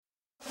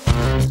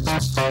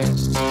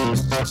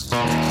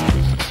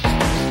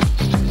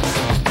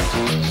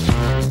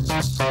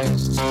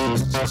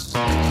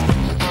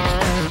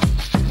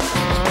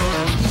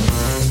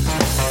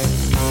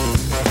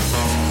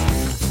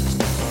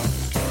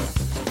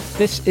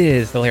This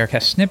is the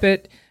Laracast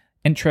Snippet.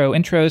 Intro,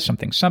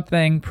 something,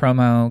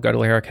 promo, go to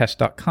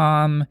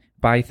laracast.com,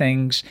 buy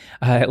things.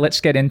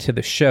 Let's get into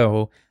the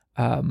show.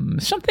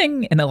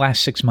 Something in the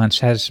last 6 months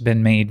has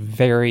been made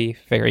very,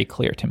 very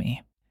clear to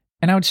me.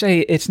 And I would say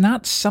it's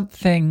not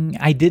something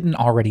I didn't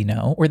already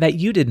know or that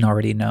you didn't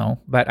already know,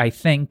 but I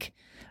think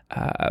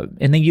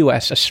in the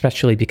U.S.,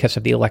 especially because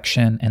of the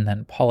election and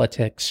then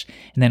politics,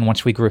 and then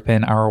once we group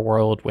in our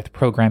world with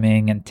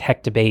programming and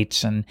tech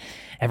debates and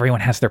everyone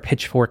has their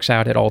pitchforks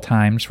out at all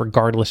times,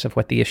 regardless of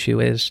what the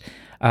issue is,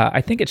 I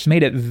think it's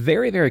made it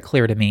very, very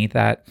clear to me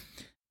that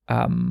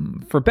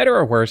for better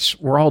or worse,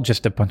 we're all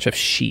just a bunch of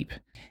sheep.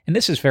 And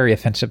this is very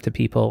offensive to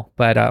people,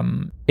 but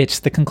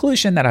it's the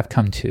conclusion that I've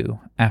come to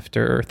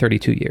after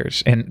 32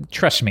 years. And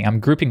trust me,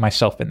 I'm grouping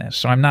myself in this.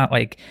 So I'm not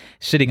like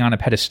sitting on a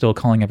pedestal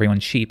calling everyone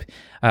sheep.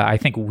 I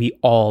think we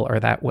all are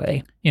that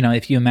way. You know,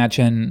 if you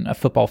imagine a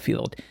football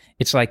field,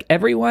 it's like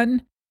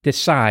everyone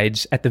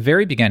decides at the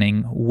very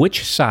beginning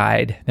which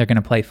side they're going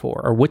to play for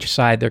or which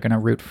side they're going to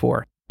root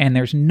for. And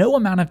there's no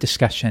amount of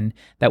discussion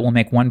that will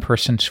make one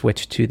person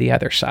switch to the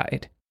other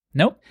side.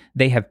 Nope,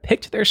 they have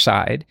picked their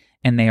side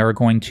and they are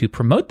going to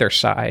promote their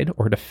side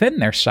or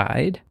defend their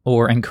side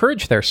or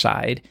encourage their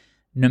side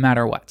no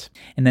matter what.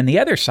 And then the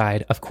other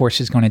side, of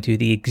course, is going to do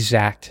the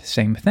exact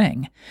same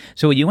thing.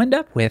 So what you end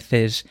up with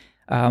is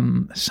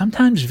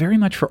sometimes very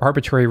much for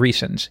arbitrary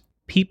reasons,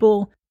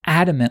 people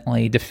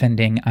adamantly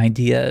defending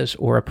ideas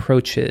or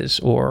approaches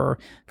or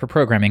for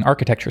programming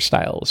architecture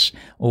styles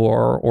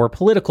or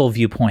political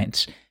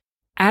viewpoints,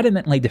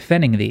 adamantly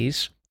defending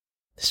these.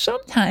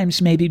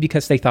 Sometimes maybe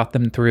because they thought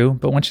them through,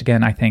 but once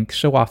again, I think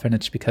so often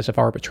it's because of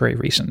arbitrary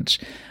reasons.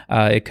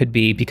 It could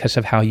be because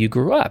of how you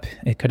grew up.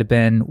 It could have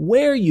been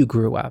where you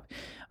grew up.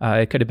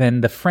 It could have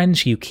been the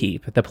friends you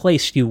keep, the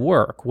place you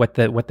work, what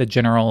the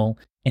general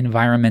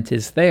environment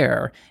is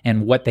there,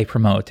 and what they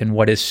promote, and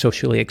what is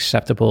socially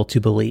acceptable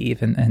to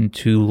believe and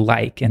to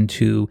like and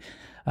to,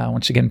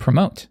 once again,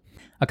 promote.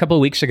 A couple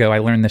of weeks ago, I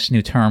learned this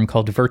new term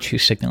called virtue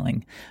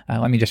signaling.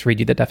 Let me just read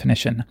you the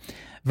definition.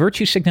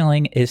 Virtue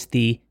signaling is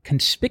the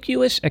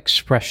conspicuous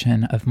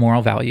expression of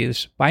moral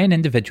values by an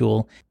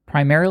individual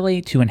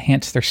primarily to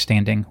enhance their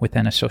standing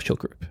within a social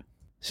group.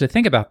 So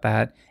think about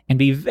that and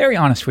be very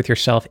honest with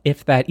yourself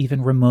if that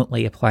even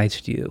remotely applies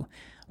to you.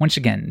 Once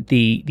again,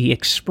 the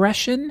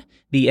expression,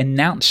 the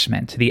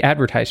announcement, the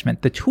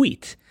advertisement, the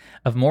tweet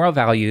of moral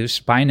values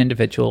by an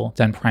individual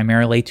done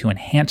primarily to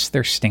enhance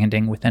their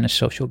standing within a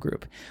social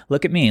group.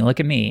 Look at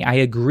me. I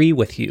agree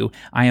with you.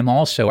 I am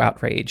also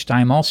outraged.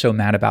 I am also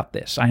mad about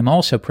this. I am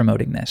also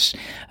promoting this.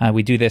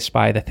 We do this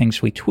by the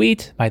things we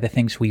tweet, by the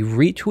things we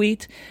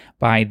retweet,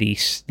 by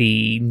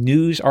the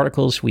news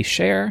articles we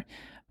share.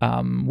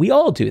 We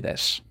all do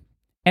this.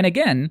 And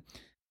again,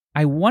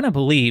 I want to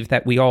believe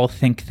that we all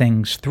think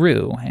things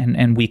through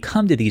and we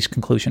come to these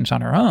conclusions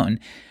on our own.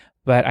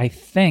 But I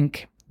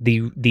think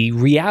the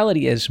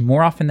reality is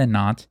more often than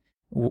not,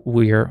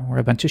 we're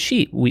a bunch of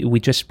sheep. We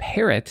just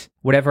parrot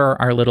whatever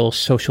our little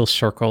social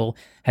circle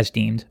has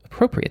deemed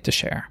appropriate to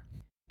share.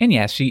 And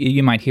yes,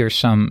 you might hear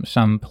some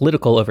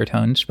political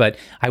overtones, but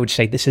I would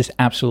say this is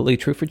absolutely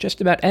true for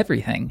just about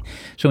everything.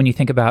 So when you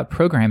think about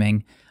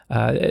programming,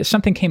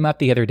 something came up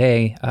the other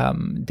day.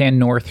 Dan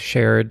North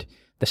shared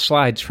the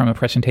slides from a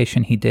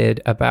presentation he did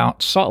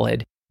about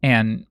Solid.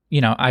 And,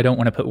 you know, I don't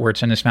want to put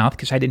words in his mouth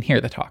because I didn't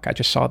hear the talk. I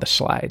just saw the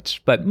slides.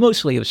 But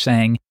mostly it was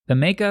saying the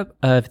makeup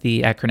of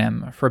the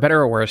acronym, for better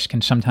or worse, can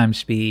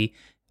sometimes be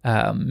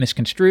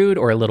misconstrued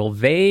or a little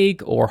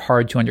vague or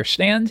hard to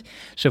understand.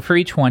 So for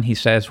each one, he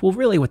says, well,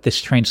 really what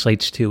this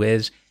translates to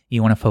is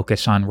you want to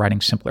focus on writing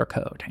simpler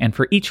code. And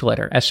for each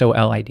letter,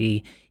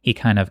 SOLID, he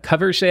kind of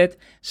covers it,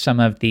 some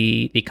of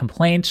the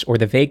complaints or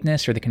the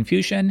vagueness or the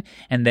confusion,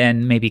 and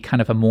then maybe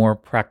kind of a more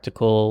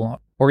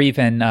practical or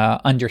even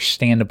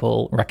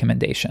understandable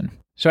recommendation.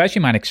 So as you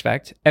might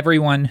expect,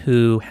 everyone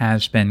who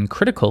has been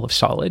critical of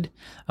Solid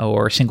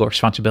or single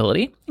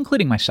responsibility,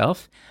 including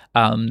myself,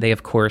 they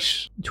of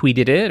course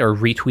tweeted it or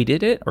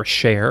retweeted it or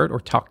shared or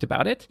talked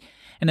about it.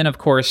 And then of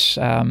course,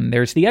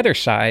 there's the other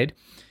side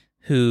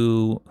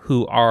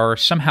who are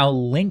somehow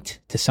linked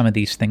to some of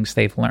these things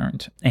they've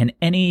learned. And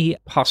any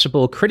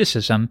possible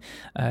criticism,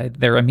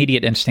 their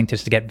immediate instinct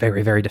is to get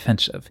very, very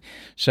defensive.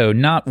 So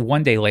not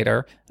one day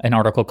later, an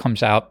article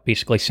comes out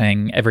basically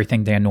saying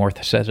everything Dan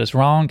North says is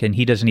wrong, and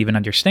he doesn't even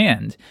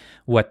understand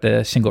what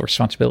the single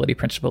responsibility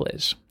principle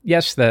is.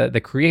 Yes,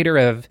 the creator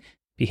of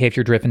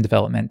behavior-driven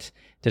development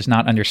does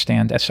not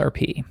understand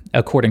SRP,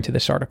 according to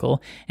this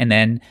article. And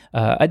then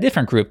a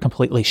different group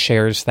completely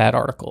shares that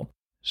article.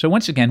 So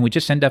once again, we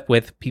just end up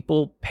with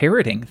people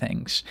parroting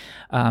things.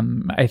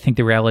 I think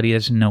the reality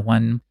is no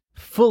one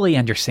fully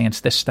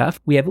understands this stuff.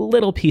 We have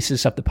little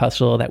pieces of the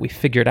puzzle that we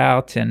figured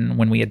out, and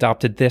when we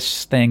adopted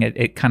this thing,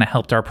 it kind of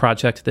helped our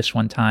project this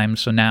one time.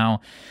 So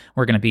now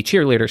We're going to be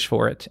cheerleaders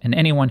for it. And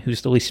anyone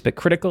who's the least bit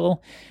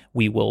critical,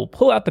 we will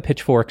pull out the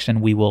pitchforks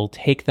and we will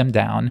take them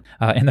down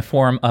in the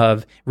form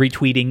of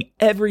retweeting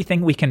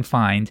everything we can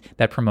find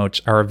that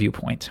promotes our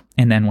viewpoint.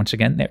 And then once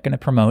again, they're going to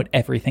promote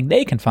everything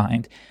they can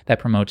find that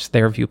promotes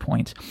their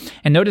viewpoint.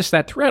 And notice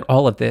that throughout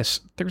all of this,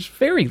 there's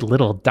very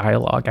little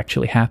dialogue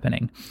actually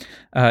happening.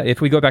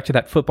 If we go back to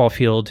that football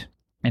field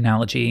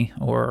analogy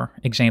or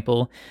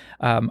example,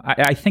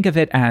 I think of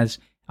it as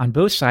on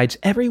both sides,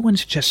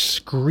 everyone's just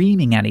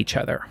screaming at each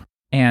other.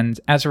 And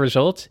as a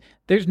result,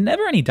 there's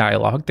never any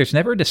dialogue. There's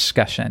never a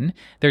discussion.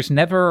 There's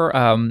never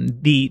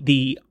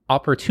the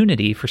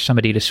opportunity for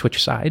somebody to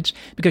switch sides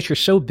because you're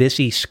so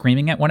busy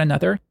screaming at one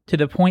another to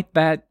the point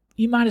that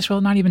you might as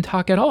well not even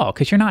talk at all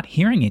because you're not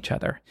hearing each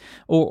other.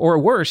 Or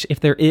worse, if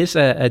there is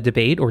a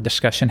debate or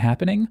discussion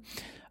happening,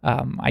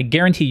 I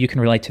guarantee you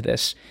can relate to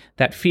this,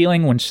 that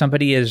feeling when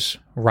somebody is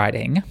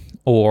writing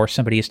or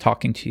somebody is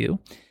talking to you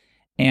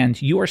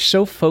and you are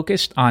so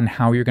focused on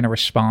how you're going to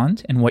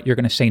respond and what you're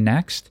going to say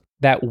next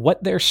that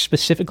what they're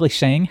specifically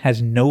saying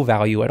has no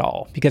value at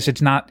all because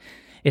it's not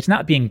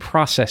being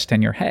processed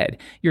in your head.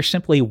 You're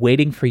simply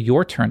waiting for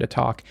your turn to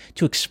talk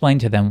to explain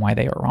to them why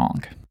they are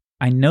wrong.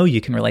 I know you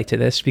can relate to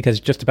this because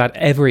just about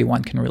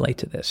everyone can relate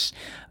to this.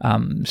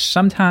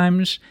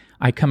 Sometimes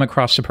I come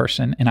across a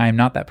person, and I am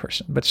not that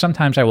person, but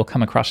sometimes I will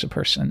come across a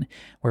person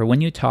where when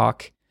you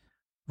talk,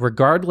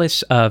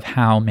 regardless of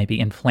how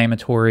maybe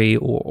inflammatory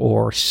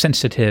or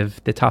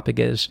sensitive the topic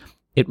is,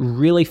 it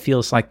really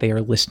feels like they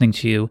are listening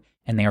to you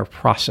and they are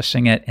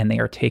processing it and they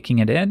are taking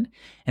it in.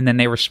 And then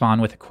they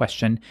respond with a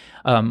question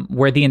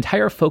where the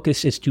entire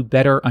focus is to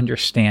better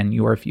understand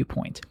your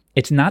viewpoint.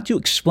 It's not to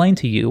explain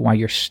to you why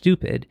you're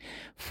stupid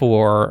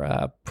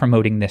for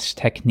promoting this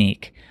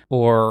technique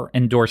or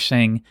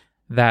endorsing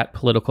that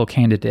political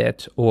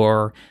candidate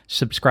or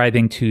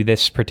subscribing to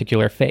this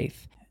particular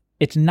faith.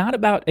 It's not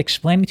about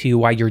explaining to you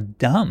why you're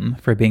dumb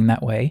for being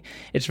that way.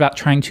 It's about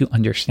trying to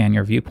understand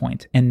your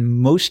viewpoint. And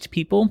most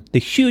people, the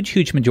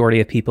huge majority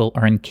of people,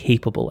 are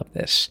incapable of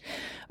this.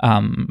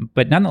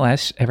 But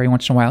nonetheless, every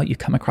once in a while, you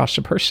come across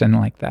a person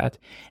like that.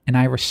 And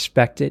I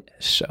respect it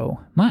so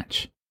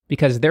much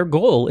because their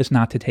goal is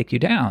not to take you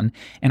down.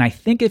 And I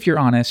think if you're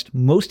honest,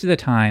 most of the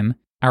time,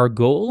 our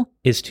goal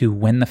is to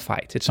win the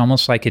fight. It's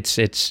almost like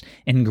it's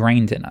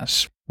ingrained in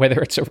us.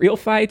 Whether it's a real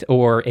fight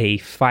or a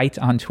fight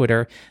on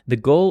Twitter, the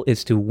goal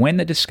is to win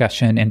the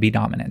discussion and be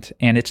dominant.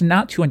 And it's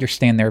not to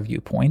understand their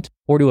viewpoint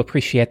or to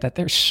appreciate that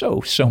there's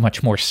so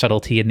much more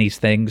subtlety in these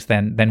things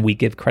than we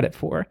give credit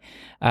for.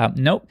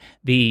 Nope.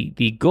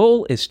 The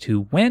goal is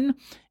to win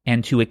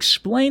and to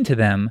explain to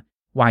them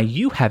why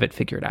you have it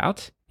figured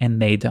out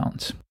and they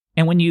don't.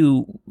 And when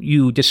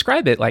you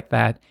describe it like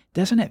that,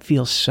 doesn't it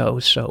feel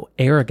so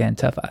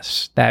arrogant of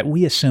us that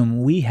we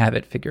assume we have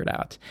it figured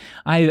out?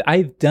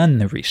 I've done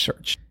the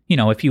research. You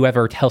know, if you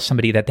ever tell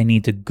somebody that they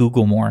need to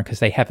Google more because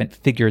they haven't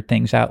figured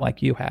things out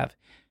like you have,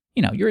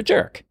 you know, you're a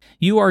jerk.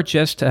 You are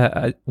just,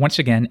 once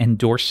again,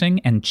 endorsing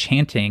and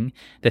chanting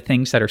the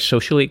things that are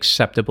socially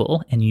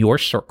acceptable in your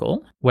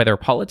circle, whether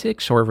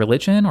politics or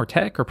religion or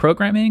tech or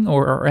programming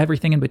or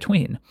everything in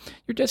between.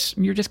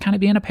 You're just kind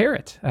of being a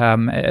parrot,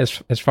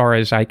 as far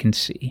as I can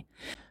see.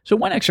 So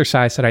one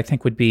exercise that I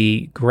think would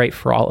be great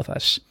for all of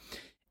us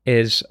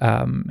is,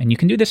 and you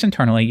can do this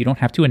internally, you don't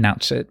have to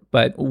announce it,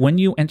 but when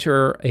you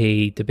enter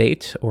a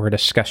debate or a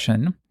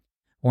discussion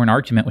or an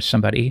argument with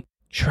somebody,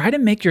 try to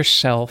make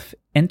yourself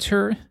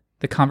enter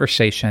the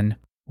conversation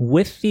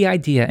with the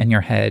idea in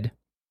your head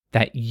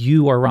that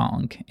you are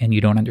wrong and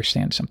you don't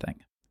understand something.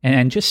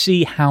 And just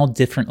see how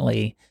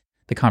differently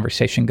the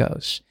conversation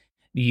goes.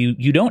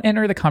 You don't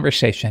enter the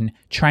conversation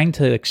trying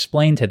to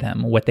explain to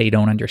them what they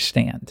don't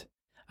understand.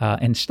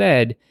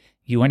 Instead,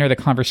 you enter the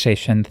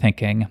conversation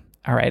thinking,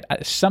 all right,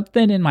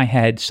 something in my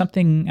head,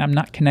 something, I'm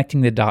not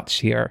connecting the dots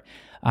here.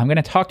 I'm going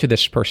to talk to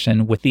this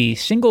person with the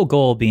single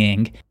goal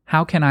being,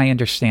 how can I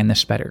understand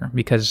this better?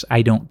 Because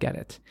I don't get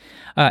it.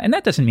 And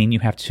that doesn't mean you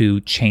have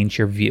to change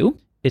your view.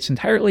 It's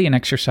entirely an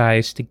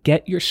exercise to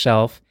get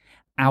yourself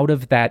out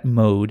of that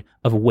mode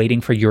of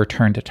waiting for your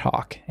turn to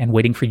talk and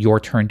waiting for your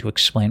turn to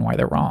explain why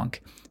they're wrong.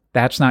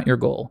 That's not your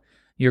goal.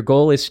 Your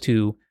goal is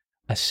to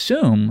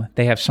assume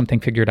they have something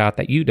figured out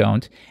that you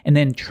don't, and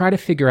then try to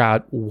figure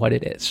out what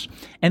it is.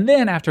 And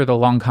then after the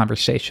long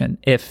conversation,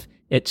 if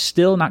it's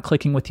still not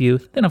clicking with you,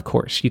 then of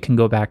course you can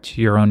go back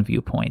to your own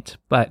viewpoint.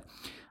 But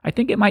I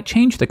think it might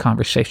change the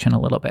conversation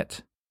a little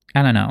bit.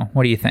 I don't know.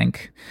 What do you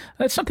think?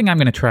 That's something I'm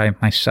going to try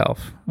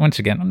myself. Once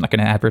again, I'm not going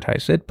to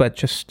advertise it, but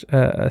just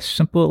a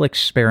simple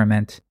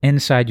experiment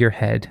inside your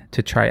head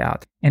to try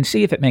out and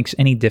see if it makes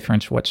any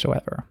difference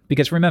whatsoever.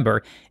 Because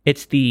remember,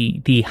 it's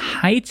the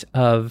height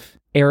of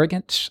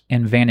arrogance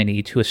and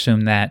vanity to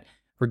assume that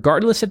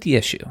regardless of the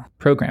issue,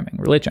 programming,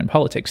 religion,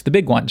 politics, the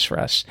big ones for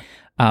us,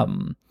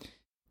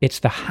 it's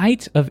the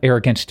height of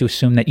arrogance to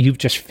assume that you've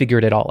just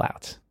figured it all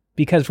out.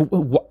 Because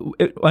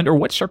under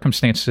what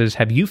circumstances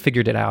have you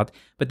figured it out,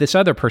 but this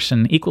other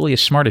person, equally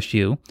as smart as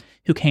you,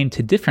 who came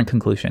to different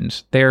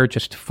conclusions, they're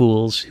just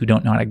fools who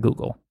don't know how to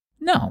Google?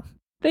 No,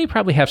 they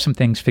probably have some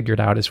things figured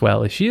out as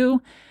well as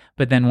you,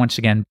 But then once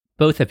again,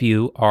 both of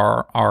you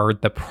are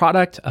the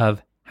product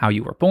of how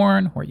you were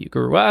born, where you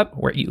grew up,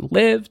 where you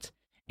lived,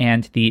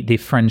 and the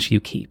friends you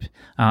keep.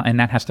 And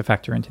that has to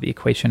factor into the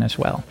equation as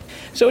well.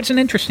 So it's an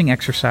interesting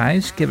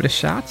exercise. Give it a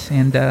shot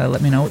and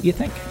let me know what you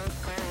think.